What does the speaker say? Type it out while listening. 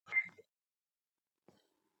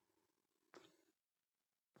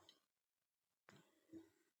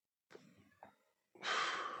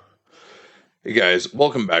Hey guys,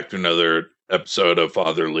 welcome back to another episode of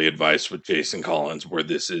Fatherly Advice with Jason Collins, where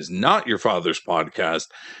this is not your father's podcast,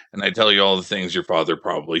 and I tell you all the things your father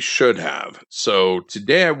probably should have. So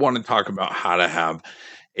today I want to talk about how to have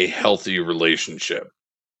a healthy relationship.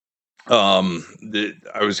 I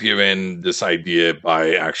was given this idea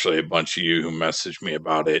by actually a bunch of you who messaged me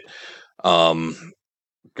about it. Um,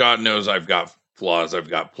 God knows I've got flaws, I've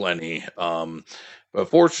got plenty. But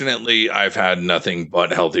fortunately, I've had nothing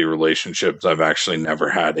but healthy relationships. I've actually never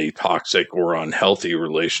had a toxic or unhealthy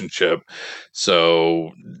relationship.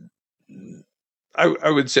 So I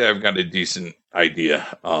would say I've got a decent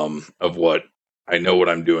idea of what I know what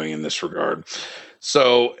I'm doing in this regard.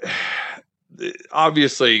 So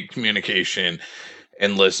obviously, communication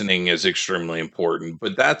and listening is extremely important,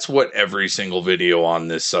 but that's what every single video on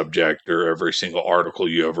this subject or every single article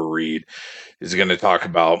you ever read is going to talk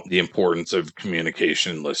about the importance of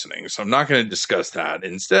communication and listening. So I'm not going to discuss that.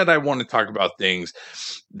 Instead, I want to talk about things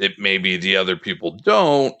that maybe the other people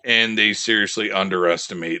don't and they seriously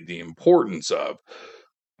underestimate the importance of.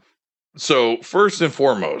 So, first and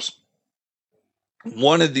foremost,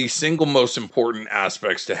 one of the single most important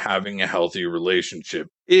aspects to having a healthy relationship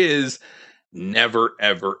is never,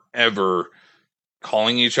 ever, ever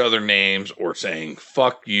calling each other names or saying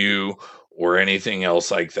fuck you or anything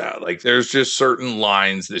else like that. Like there's just certain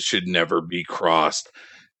lines that should never be crossed.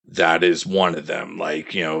 That is one of them.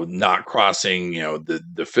 Like, not crossing,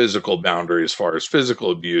 the physical boundary as far as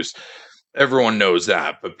physical abuse. Everyone knows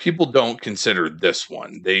that, but people don't consider this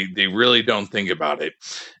one. They really don't think about it.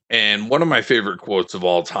 And one of my favorite quotes of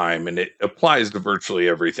all time, and it applies to virtually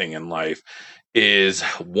everything in life, is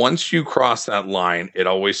once you cross that line, it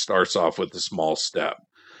always starts off with a small step.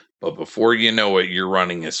 But before you know it, you're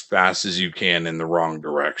running as fast as you can in the wrong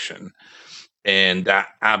direction. And that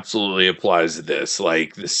absolutely applies to this.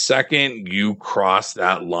 Like the second you cross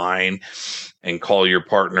that line and call your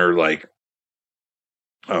partner like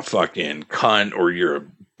a fucking cunt or you're a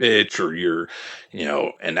bitch or you're,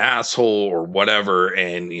 an asshole or whatever,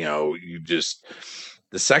 and you just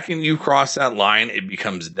the second you cross that line, it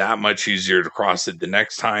becomes that much easier to cross it the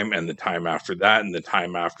next time and the time after that and the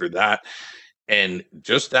time after that. And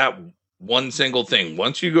just that one single thing,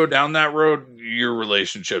 once you go down that road, your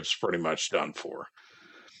relationship's pretty much done for.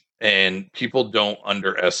 And people don't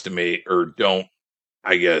underestimate or don't,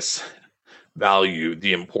 I guess, value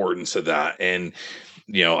the importance of that. And,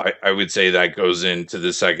 I would say that goes into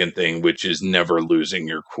the second thing, which is never losing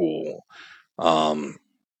your cool. Um,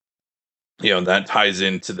 that ties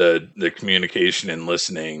into the communication and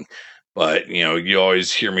listening. But, you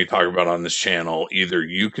always hear me talk about on this channel, either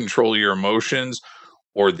you control your emotions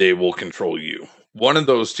or they will control you. One of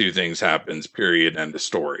those two things happens, period, end of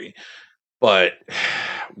story. But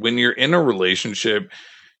when you're in a relationship,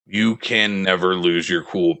 you can never lose your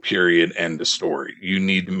cool, period, end of story. You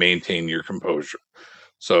need to maintain your composure.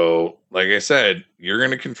 So, like I said, you're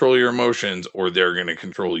going to control your emotions or they're going to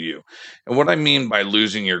control you. And what I mean by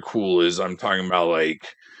losing your cool is I'm talking about like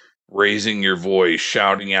raising your voice,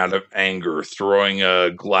 shouting out of anger, throwing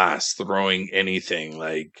a glass, throwing anything.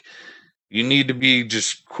 Like you need to be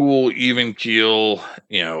just cool, even keel,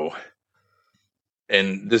 and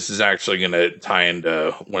this is actually going to tie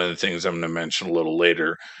into one of the things I'm going to mention a little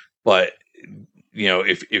later. But,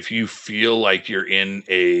 if you feel like you're in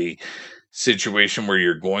a situation where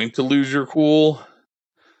you're going to lose your cool,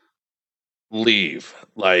 leave.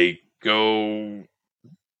 Like, go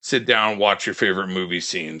sit down, watch your favorite movie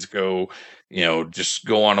scenes, go, just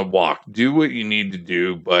go on a walk, do what you need to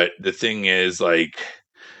do. But the thing is, like,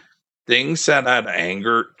 things said out of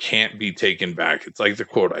anger can't be taken back. It's like the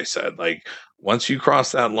quote I said, like, once you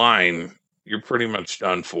cross that line, you're pretty much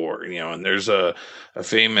done for, and there's a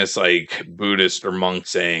famous like Buddhist or monk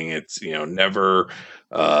saying it's, never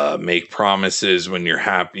make promises when you're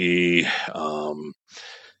happy.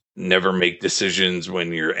 Never make decisions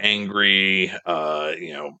when you're angry.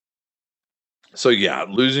 So yeah,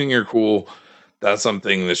 losing your cool, that's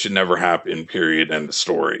something that should never happen, period, end of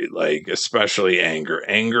story. Like, especially anger.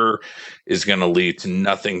 Anger is going to lead to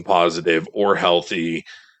nothing positive or healthy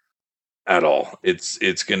at all.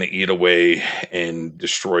 It's going to eat away and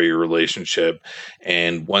destroy your relationship.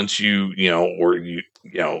 And once or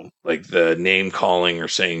like the name calling or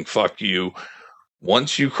saying fuck you,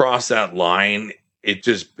 once you cross that line, it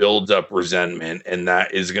just builds up resentment, and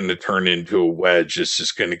that is going to turn into a wedge. It's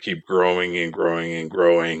just going to keep growing and growing and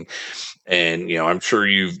growing. And, I'm sure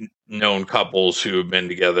you've known couples who have been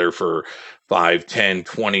together for 5, 10,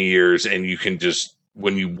 20 years, and you can just,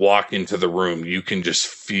 when you walk into the room, you can just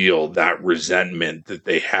feel that resentment that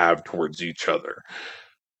they have towards each other.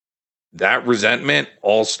 That resentment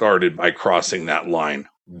all started by crossing that line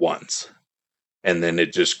once. and then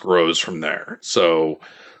it just grows from there. So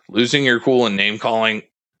losing your cool and name calling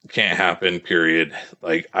can't happen, period.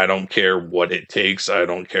 Like, I don't care what it takes. I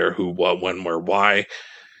don't care who, what, when, where, why.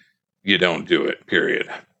 You don't do it, period.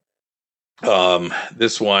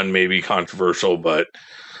 This one may be controversial, but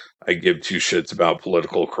I give two shits about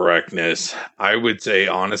political correctness. I would say,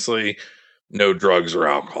 honestly, no drugs or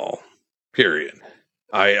alcohol, period.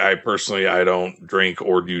 I personally, I don't drink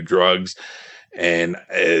or do drugs. And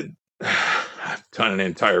I've done an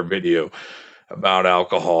entire video about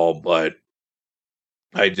alcohol, but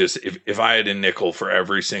I just, if I had a nickel for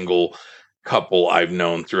every single couple I've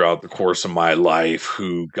known throughout the course of my life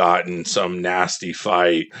who got in some nasty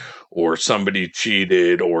fight, or somebody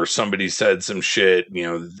cheated, or somebody said some shit,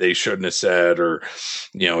 they shouldn't have said, or,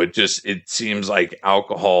 it seems like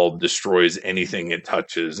alcohol destroys anything it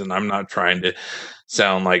touches. And I'm not trying to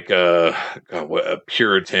sound like a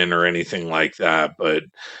Puritan or anything like that, but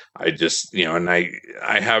I just, and I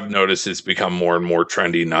have noticed it's become more and more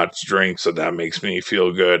trendy not to drink. So that makes me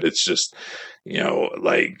feel good. It's just,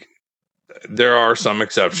 like, there are some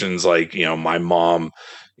exceptions, like, my mom,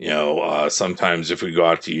 sometimes if we go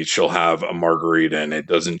out to eat, she'll have a margarita and it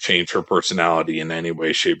doesn't change her personality in any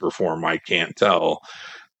way, shape, or form. I can't tell,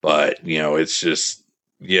 but, it's just,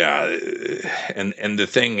 yeah. And the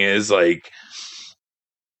thing is, like,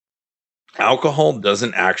 alcohol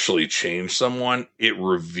doesn't actually change someone, it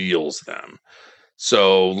reveals them.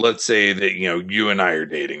 So let's say that, you and I are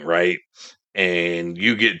dating, right? And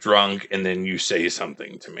you get drunk and then you say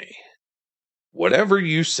something to me. Whatever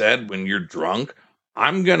you said when you're drunk,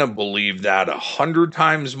 I'm going to believe that 100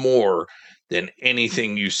 times more than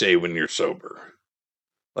anything you say when you're sober.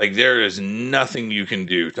 Like, there is nothing you can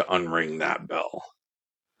do to unring that bell.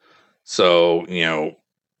 So,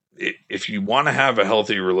 if you want to have a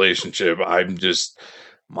healthy relationship,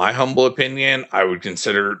 my humble opinion, I would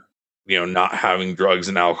consider, not having drugs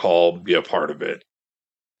and alcohol be a part of it.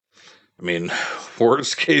 I mean,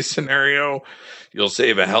 worst case scenario, you'll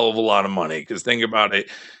save a hell of a lot of money. Because think about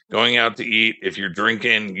it, going out to eat, if you're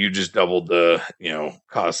drinking, you just doubled the,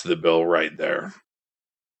 cost of the bill right there.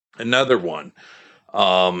 Another one,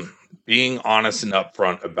 being honest and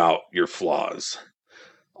upfront about your flaws.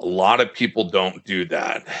 A lot of people don't do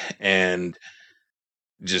that. And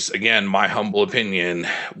just, again, my humble opinion,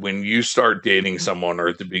 when you start dating someone or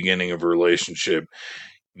at the beginning of a relationship,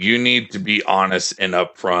 you need to be honest and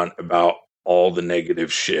upfront about all the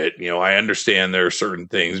negative shit. I understand there are certain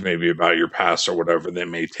things maybe about your past or whatever that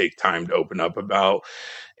may take time to open up about.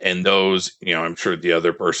 And those, I'm sure the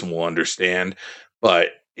other person will understand. But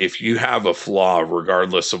if you have a flaw,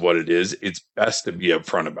 regardless of what it is, it's best to be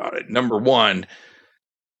upfront about it. Number one,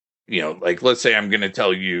 like, let's say I'm going to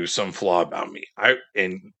tell you some flaw about me.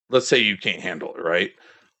 And let's say you can't handle it, right?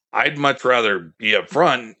 I'd much rather be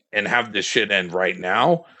upfront and have this shit end right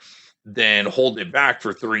now than hold it back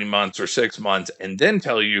for 3 months or 6 months and then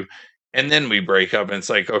tell you, and then we break up and it's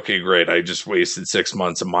like, okay, great, I just wasted 6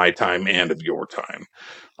 months of my time and of your time.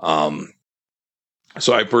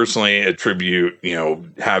 So I personally attribute,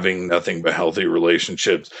 having nothing but healthy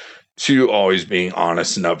relationships to always being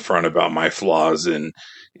honest and upfront about my flaws. And,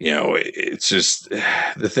 it's just,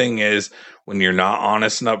 the thing is, when you're not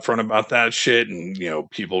honest and upfront about that shit, and,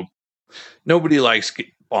 nobody likes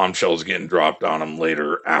bombshells getting dropped on them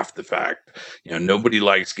later after the fact. Nobody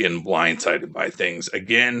likes getting blindsided by things.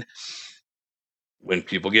 Again, when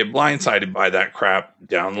people get blindsided by that crap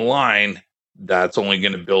down the line, that's only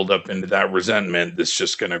going to build up into that resentment that's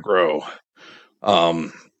just going to grow.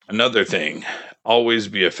 Another thing, always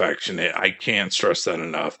be affectionate. I can't stress that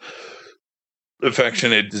enough.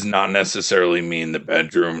 Affectionate does not necessarily mean the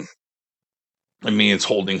bedroom. It means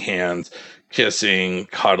holding hands, kissing,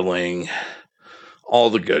 cuddling, all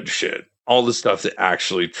the good shit, all the stuff that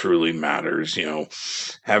actually truly matters,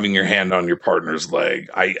 having your hand on your partner's leg.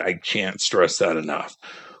 I can't stress that enough.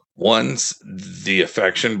 Once the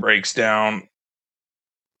affection breaks down,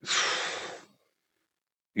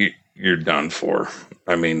 you're done for.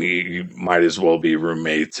 I mean, you might as well be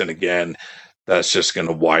roommates. And again, that's just going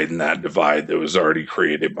to widen that divide that was already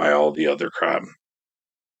created by all the other crap.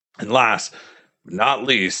 And last but not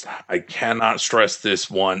least, I cannot stress this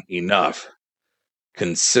one enough.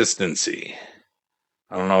 Consistency.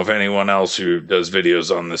 I don't know if anyone else who does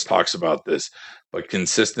videos on this talks about this, but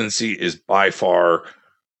consistency is by far,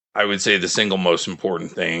 I would say, the single most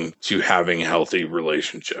important thing to having a healthy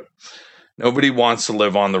relationship. Nobody wants to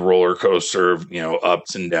live on the roller coaster of,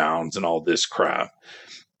 ups and downs and all this crap.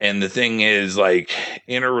 And the thing is, like,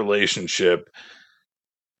 in a relationship,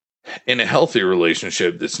 in a healthy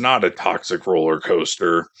relationship that's not a toxic roller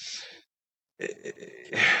coaster,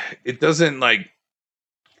 it doesn't, like,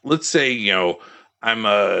 let's say, I'm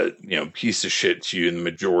a, piece of shit to you in the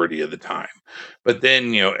majority of the time. But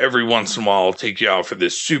then, every once in a while I'll take you out for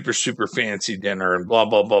this super, super fancy dinner and blah,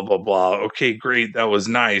 blah, blah, blah, blah. Okay, great. That was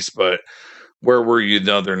nice. But where were you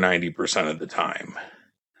the other 90% of the time?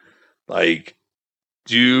 Like,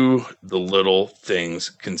 do the little things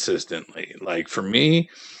consistently. Like for me,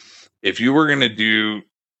 if you were going to do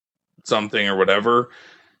something or whatever,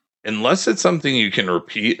 unless it's something you can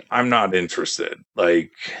repeat, I'm not interested.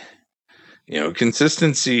 Like,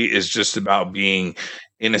 consistency is just about being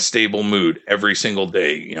in a stable mood every single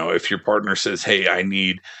day. If your partner says, "Hey, I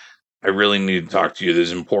really need to talk to you. This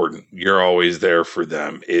is important." You're always there for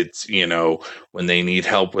them. It's, when they need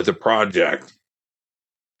help with a project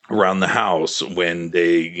around the house, when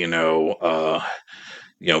they,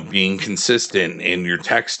 being consistent in your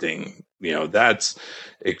texting, that's,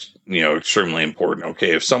 extremely important.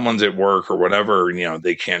 Okay. If someone's at work or whatever,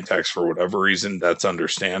 they can't text for whatever reason, that's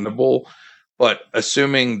understandable. But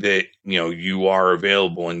assuming that, you are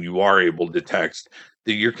available and you are able to text,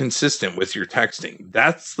 that you're consistent with your texting,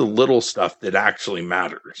 that's the little stuff that actually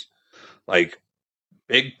matters. Like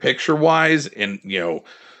big picture wise, and,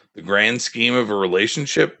 the grand scheme of a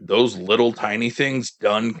relationship, those little tiny things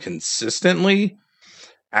done consistently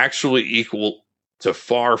actually equal to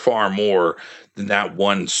far, far more than that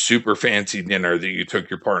one super fancy dinner that you took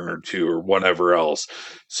your partner to or whatever else.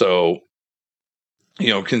 So,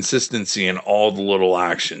 consistency in all the little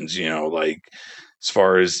actions, like as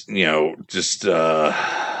far as, just, God,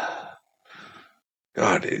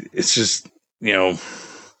 it's just, the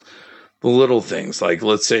little things. Like,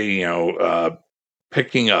 let's say,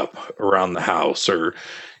 picking up around the house, or,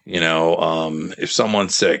 if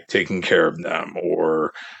someone's sick, taking care of them,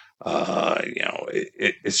 or,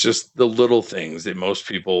 it's just the little things that most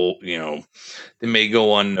people, they may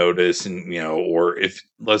go unnoticed. And, or if,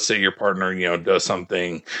 let's say your partner, does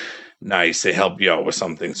something nice, they help you out with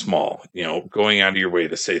something small, going out of your way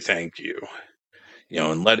to say thank you,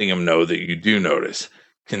 and letting them know that you do notice.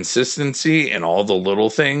 Consistency and all the little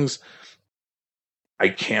things, I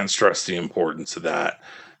can't stress the importance of that.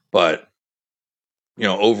 But,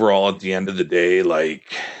 overall, at the end of the day,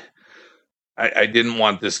 like, I didn't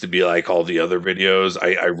want this to be like all the other videos.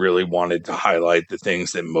 I really wanted to highlight the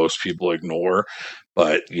things that most people ignore.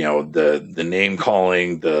 But, the name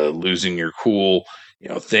calling, the losing your cool,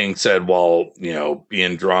 thing said while,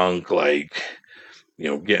 being drunk, like,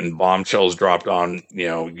 getting bombshells dropped on,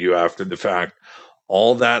 you after the fact,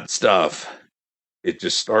 all that stuff. It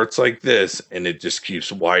just starts like this and it just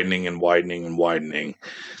keeps widening and widening and widening.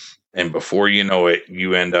 And before you know it,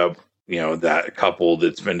 you end up, that couple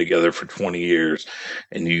that's been together for 20 years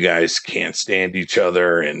and you guys can't stand each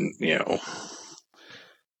other, and,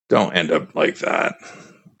 don't end up like that.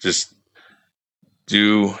 Just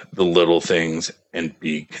do the little things and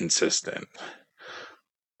be consistent.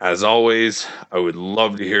 As always, I would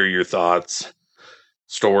love to hear your thoughts,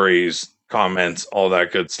 stories, comments, all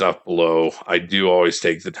that good stuff below. I do always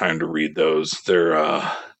take the time to read those. They're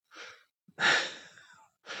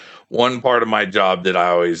one part of my job that I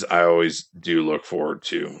always do look forward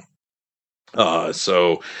to.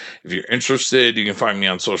 So if you're interested, you can find me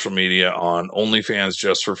on social media on OnlyFans,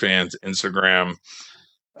 Just for Fans, Instagram,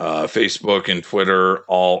 Facebook, and Twitter,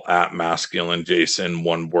 all at Masculine Jason,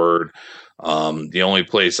 one word. The only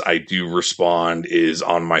place I do respond is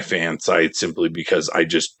on my fan site, simply because I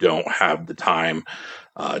just don't have the time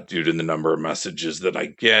due to the number of messages that I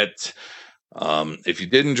get. If you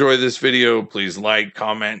did enjoy this video, please like,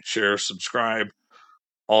 comment, share, subscribe,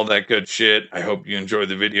 all that good shit. I hope you enjoyed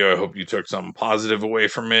the video. I hope you took something positive away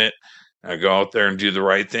from it. Go out there and do the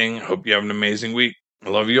right thing. I hope you have an amazing week. I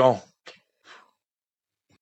love you all.